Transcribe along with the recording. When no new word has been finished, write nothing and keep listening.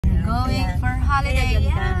holiday.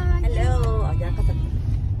 Yeah. Hello.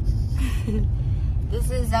 This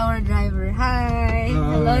is our driver. Hi.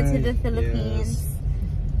 Hello to the Philippines. Yes.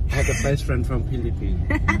 I have a best friend from Philippines.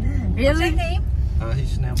 Really? What's your name?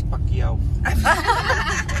 His name Pacquiao.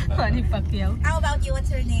 Manny Pacquiao. How about you? What's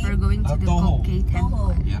your name? We're going to the Kokkay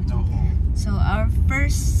Temple. Yeah, Toho. So our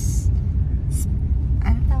first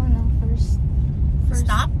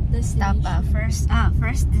Stop?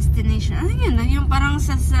 First destination. Ano yun? Yung parang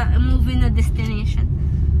sa movie na destination.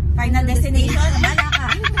 Final destination? Wala ka.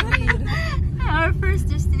 Our first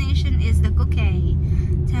destination is the Kokkay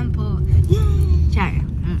Temple. Yay! Char.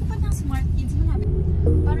 Ba't ang smart kids mo namin?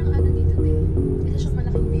 Parang ano dito din. Ito siyang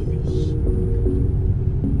malaking village.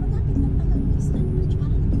 Malapit lang pala.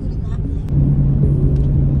 Parang hindi ko rin na-apply.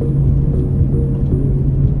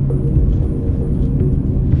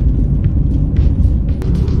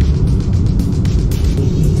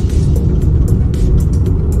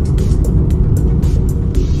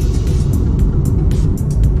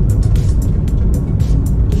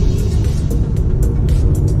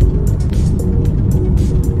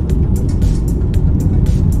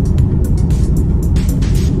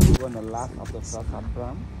 Prasad.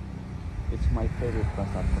 It's my favorite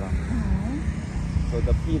Prasad. So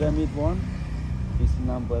the pyramid one is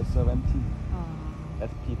number 17 at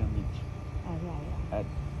pyramid. At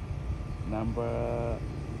number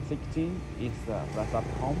 16 is Prasad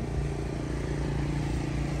home.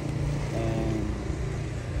 And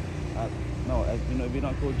no, we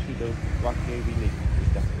not go to the Kokkay village. We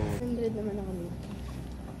just go. 100 naman ako nito.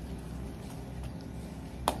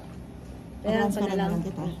 Kaya pa na lang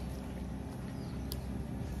kita.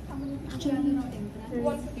 Actually,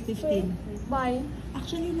 15. Bye.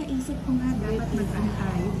 Actually, naisip ko nga dapat mag-ano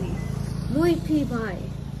tayo eh. Louis P. Bye.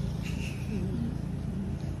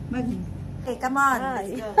 Okay, come on.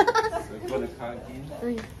 Let's go. We're gonna car again.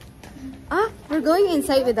 We're going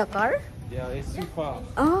inside with the car? Yeah, it's too far.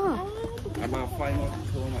 Oh. About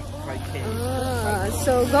 5K.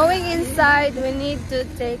 So going inside, we need to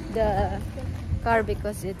take the car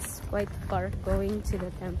because it's quite far going to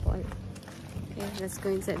the temple. Okay, let's go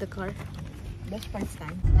inside the car. Best first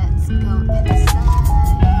time. Let's go inside.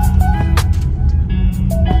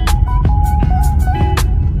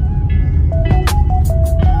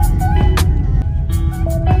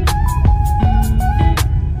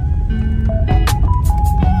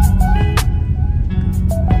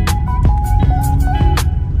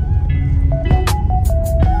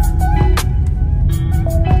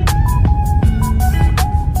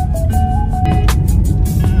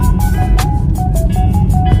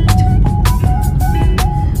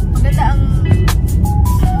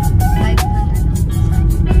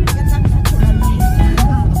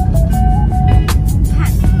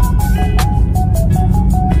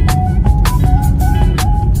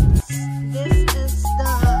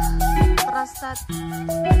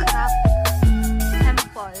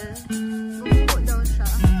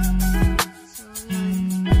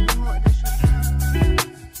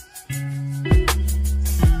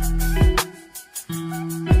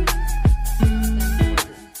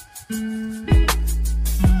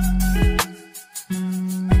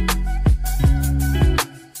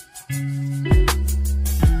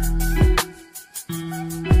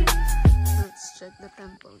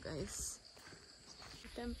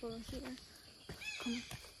 Temple here. Come.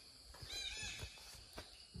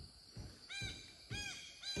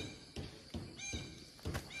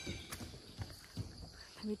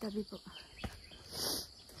 Tabi-tabi po.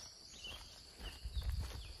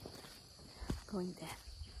 Going there.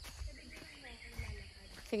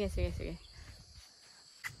 Sige.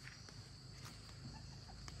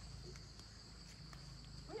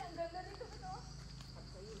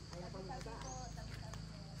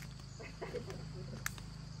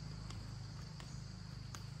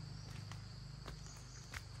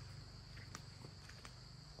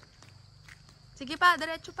 Sige pa,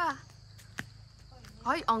 diretso pa.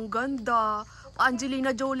 Ay, ang ganda. Angelina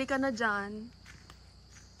Jolie ka na dyan.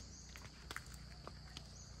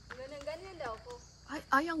 Ganyan daw po.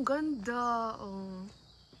 Ay, ang ganda. Oh.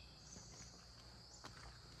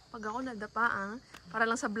 Pag ako nadapa, para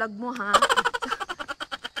lang sa vlog mo, ha?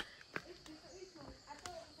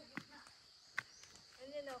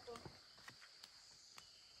 Ganyan ako.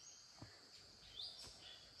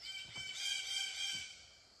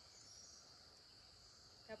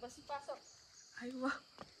 Tapos ipasok. Ay, wow.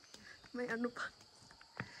 May ano pa.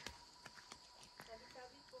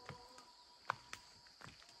 Sabi po.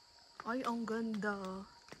 Ay, ang ganda.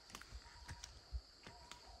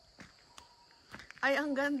 Ay,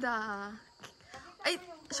 ang ganda. Ay,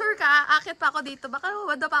 sure ka? Akit pa ako dito. Baka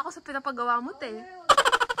wala pa ako sa pinapagawa mo, te.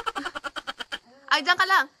 Ay, dyan ka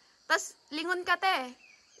lang. Tapos, lingon ka, te.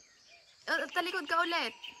 Talikod ka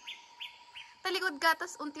ulit. Talikod ka,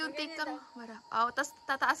 tapos unti-unti kang... Oh, tapos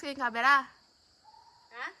tataas ka yung camera.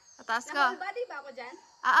 Ha? Tataas ka. Naka-full body ba ako dyan?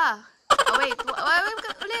 Oh, wait. Wait,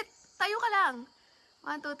 ulit. Tayo ka lang.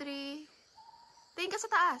 1, 2, 3. Tingin ka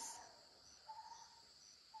sa taas.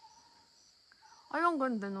 Ay, ang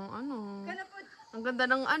ganda ng ano. Ang ganda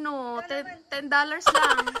ng ano. $10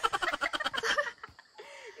 lang.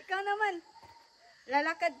 Ikaw naman.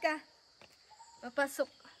 Lalakad ka.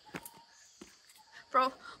 Papasok.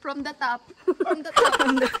 From the top. From the top.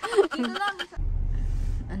 Dito lang.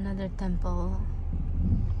 Another temple.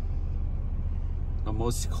 The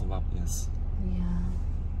most collapse, yes. Yeah.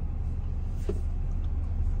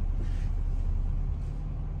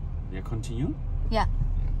 Yeah, continue. Yeah.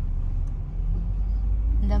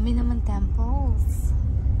 Dami naman temples.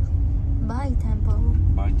 Bye, temple.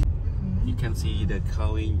 But you can see the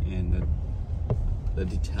carving and the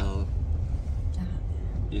detail.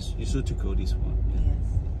 You should to go this one. Yeah.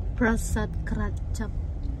 Prasad Kratchap.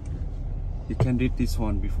 You can read this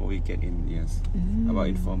one before we get in. Yes. About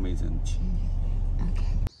information.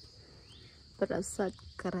 Okay. Prasad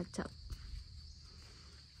Kratchap.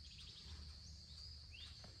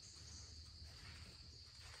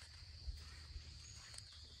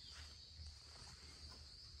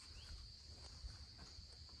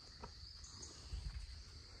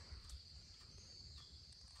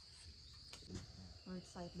 North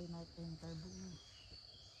side by night enter.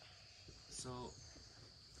 So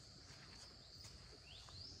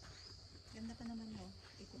Ganda pa naman mo.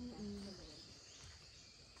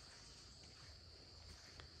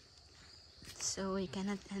 So we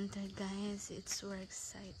cannot enter, guys. It's work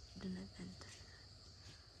site. Do not enter.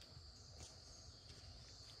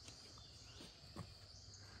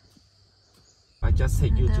 I just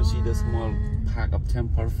take you to see the small part of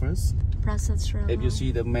temple first. Prasad Shrava. If you see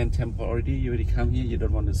the main temple already, you already come here. You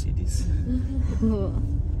don't want to see this.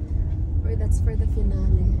 Or that's for the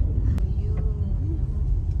finale.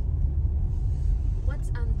 What's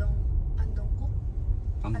Andong? Andongko?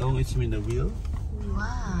 Andong is mean the wheel.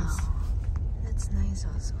 Wow. That's nice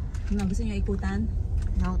also. Gusto niyo ikutan?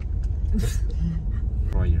 No.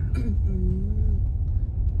 Royer.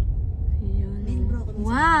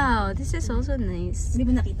 Wow, this is also nice. Hindi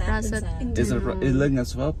mo nakita? Prasad. It's long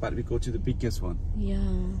as well, but we go to the biggest one. Yeah.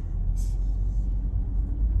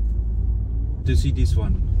 To see this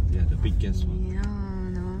one, yeah, the biggest one. Yeah,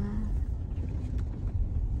 no.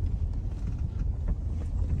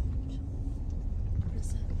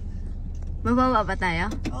 Mababa pa tayo?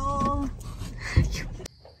 Oo.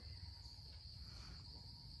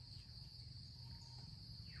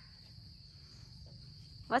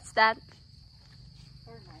 What's that?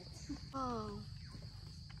 Oh.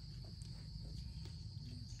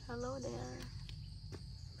 Hello there.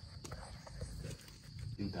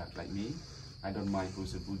 Do that like me. I don't mind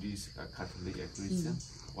who's a Buddhist, a Catholic, a Christian.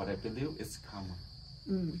 What I believe is karma.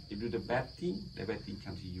 If you do the bad thing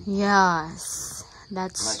comes to you. Yes,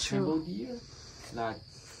 that's Like true. Cambodia, like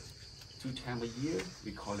 2 times a year,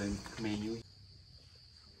 we call them Khmer New Year.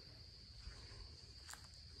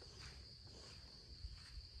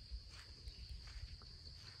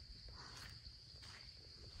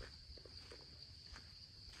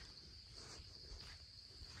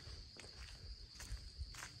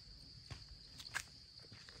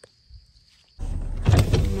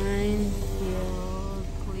 Minefield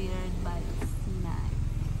cleared by Sinai.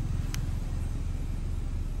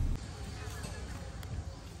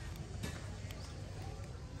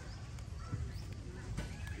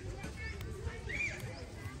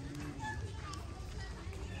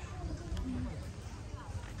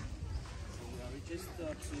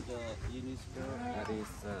 Registered to the UNESCO. That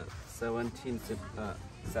is 17th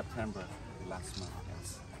September last month.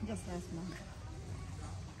 Yes. Just last month.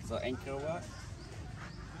 So Angkor Wat.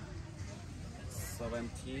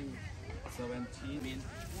 17 means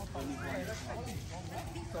only one.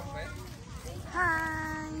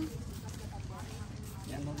 Hi.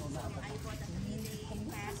 Yeah, no, no, no. I got a mini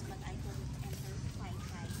pass, but I couldn't enter 5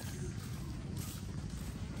 times.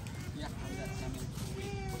 Yeah, that's coming 2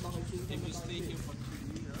 weeks. If you stay here for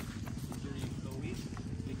 2 years, during the week,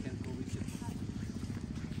 we can go visit.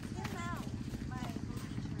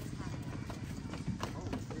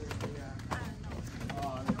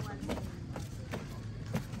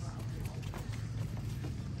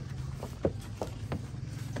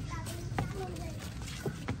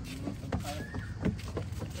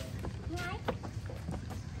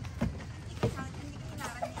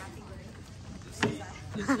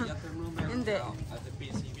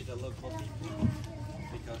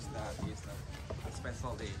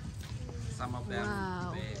 Some of them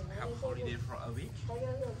Wow. they have holiday for a week.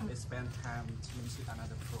 They spend time to visit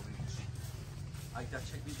another province. I just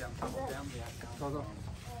checked with them. Some of them they are down from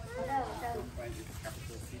Phnom Penh, the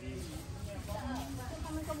capital city.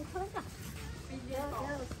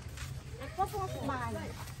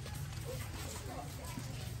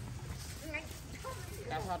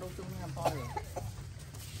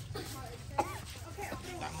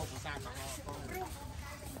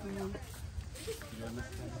 You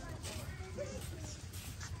understand?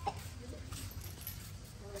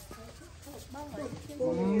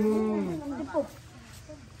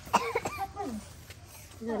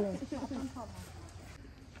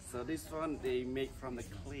 So this one they make from the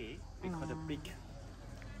clay. We call the brick.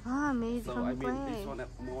 Ah, made So from I mean clay. this one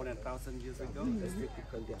more than 1,000 years ago. They still keep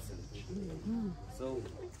condition. So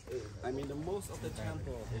I mean the most of the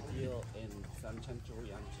temple they built in 7th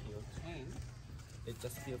century until 10. They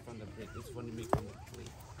just built from the brick. This one they make from the clay.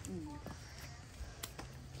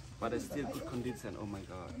 But it's still good condition. Oh my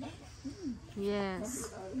God.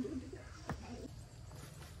 Yes.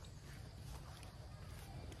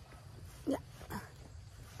 Yeah.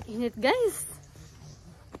 In it, guys.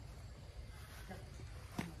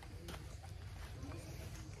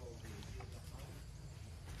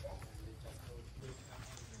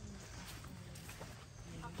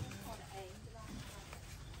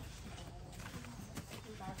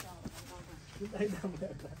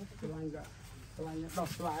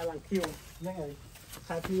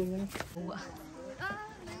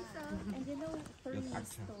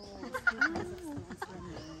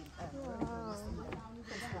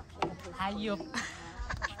 Hayop.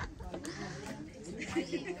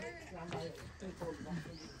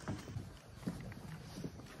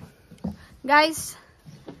 Guys,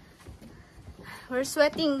 we're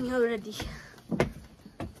sweating already.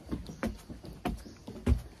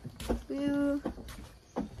 Woo.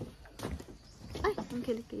 Ay, ang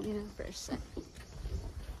kilikili ng person.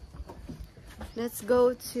 Let's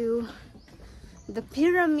go to the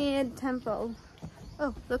pyramid temple.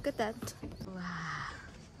 Oh, look at that. Wow.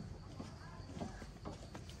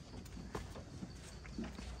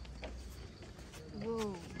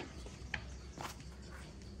 Whoa.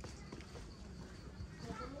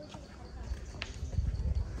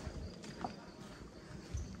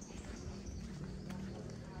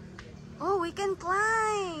 Oh, we can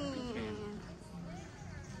climb.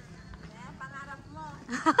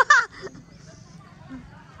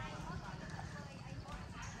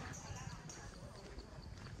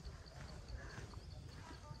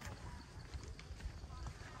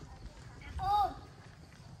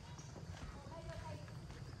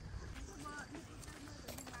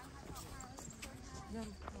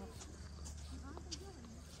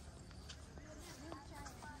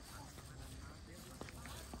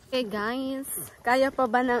 Okay guys, kaya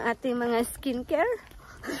pa ba ng ating mga skincare?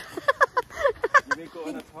 You may go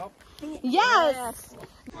on the top. Yes!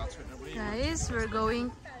 Guys, we're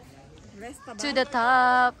going to the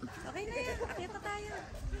top. Okay na yan. Akit na tayo.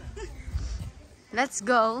 Let's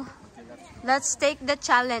go. Let's take the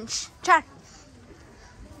challenge. Char!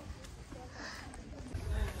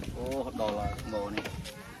 Oh, $1 more.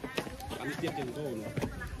 Ano tiap yang go no?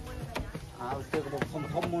 Ah, tiap ko thom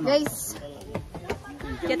mo na. Guys,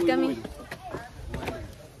 get kami.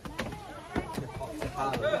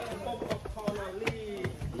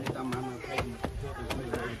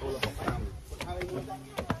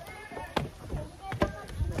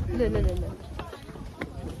 Lulululu.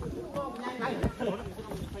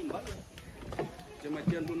 Cuma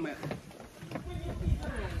tiap pun mat.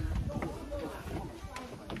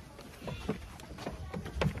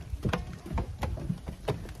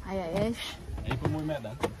 Ay, ay, ay. Ay, pamoy mat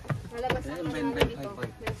dah. Malabas ang mga dito.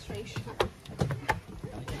 Menstruation.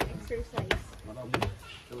 Exercise.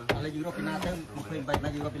 Ala Europe natin, mag-invite na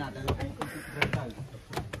Europe natin.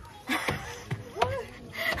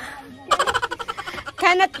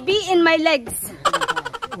 Cannot be in my legs.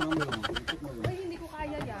 Hindi ko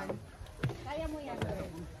kaya yan. Kaya mo yan.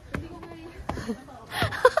 Hindi ko kaya.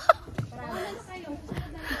 Ano kayo?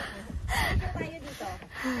 Dito tayo dito.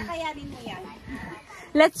 Kakayanin mo yan.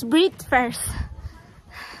 Let's breathe first.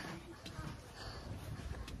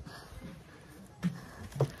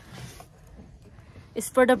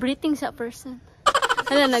 It's for the breathing sa person.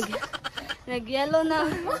 Ano, nag-yellow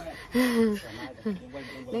na.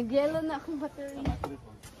 Nag-yellow na akong battery.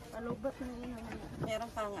 Palubat na yun. Meron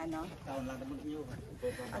kang ano?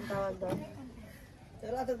 Ang tawag doon?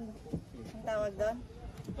 Ang tawag doon?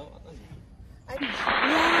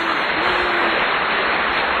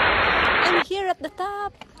 I'm here at the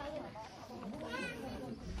top.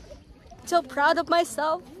 So proud of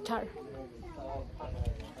myself. Char.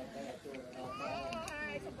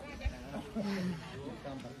 Hi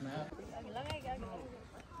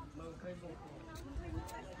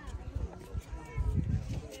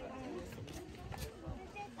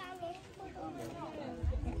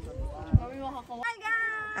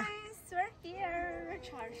guys, we're here.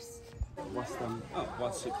 Charles.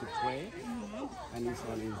 What's ship to trade, and this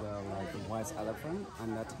one is like a white elephant,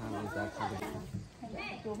 and that one is actually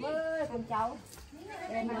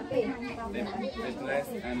they dress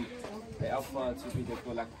and they offer to be the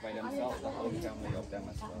collect by themselves, the whole family of them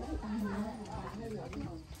as well.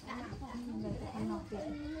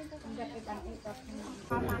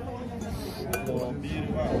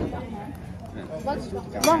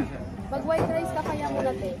 Bag white rice ka kaya mo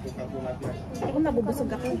natin. Hindi ko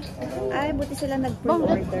mabubusog ako. Ay, buti sila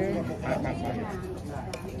nag-pre-order.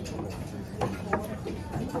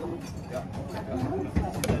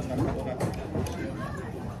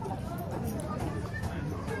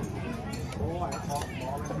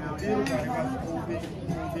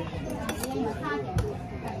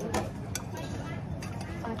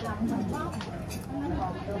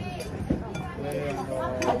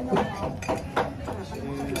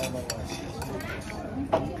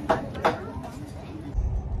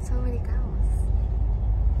 So many cows.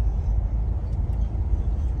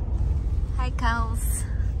 Hi cows.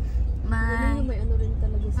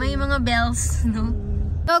 May mga bells, no?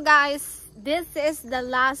 So guys, this is the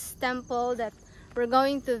last temple that we're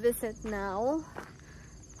going to visit now.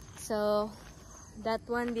 So that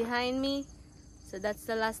one behind me, so that's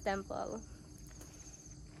the last temple.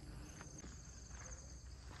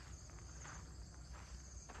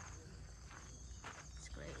 It's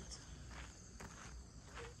great.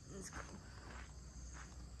 Let's go.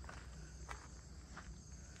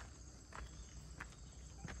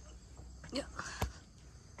 Yeah.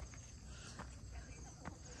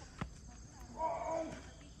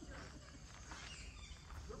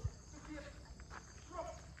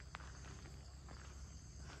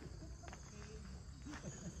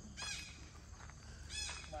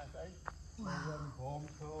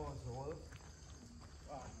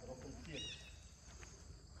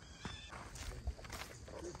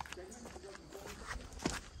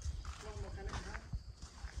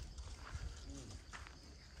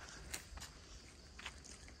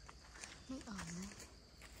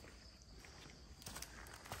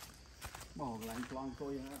 Bỏ lạnh toàn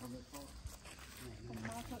tôi ha.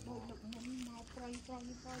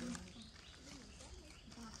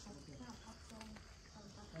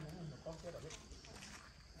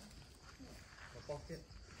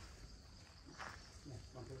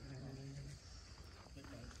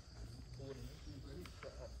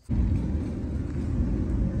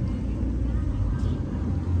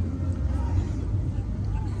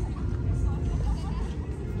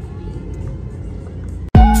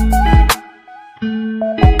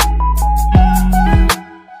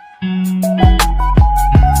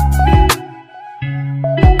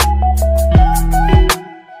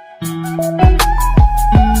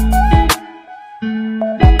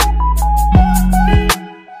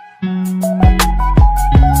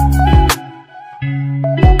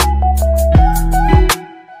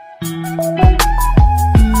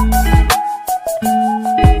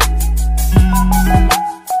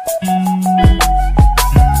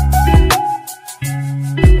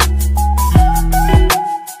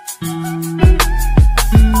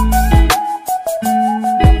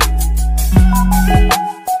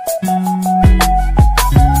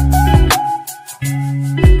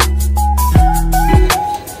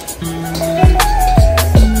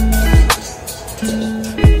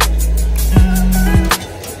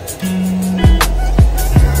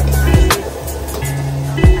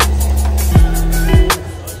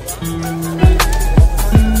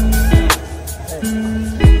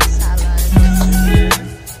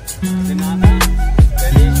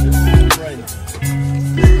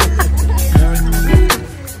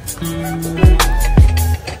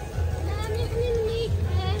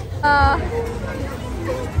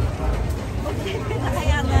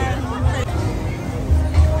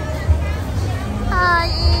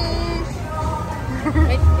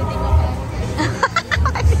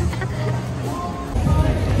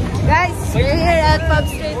 Guys, we're here at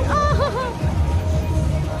Pubstreet. Oh.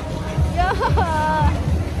 Yeah.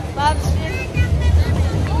 Pubstreet.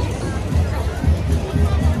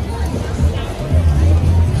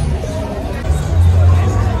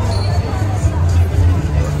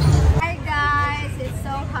 Hi guys, it's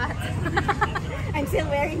so hot. I'm still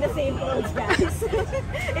wearing the same clothes, guys.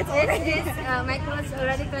 My clothes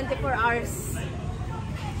already 24 hours.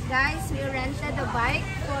 Guys, we rented a bike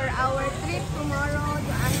for our trip tomorrow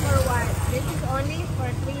to Angkor Wat. This is only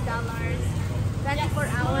for $3. 24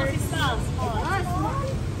 hours. Sister. Oh, small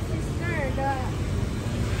sister.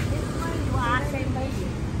 This one you are same baby.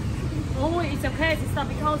 Oh, it's okay, sister,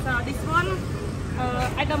 because this one,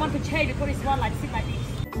 I don't want to change because this one like sit like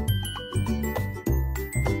this.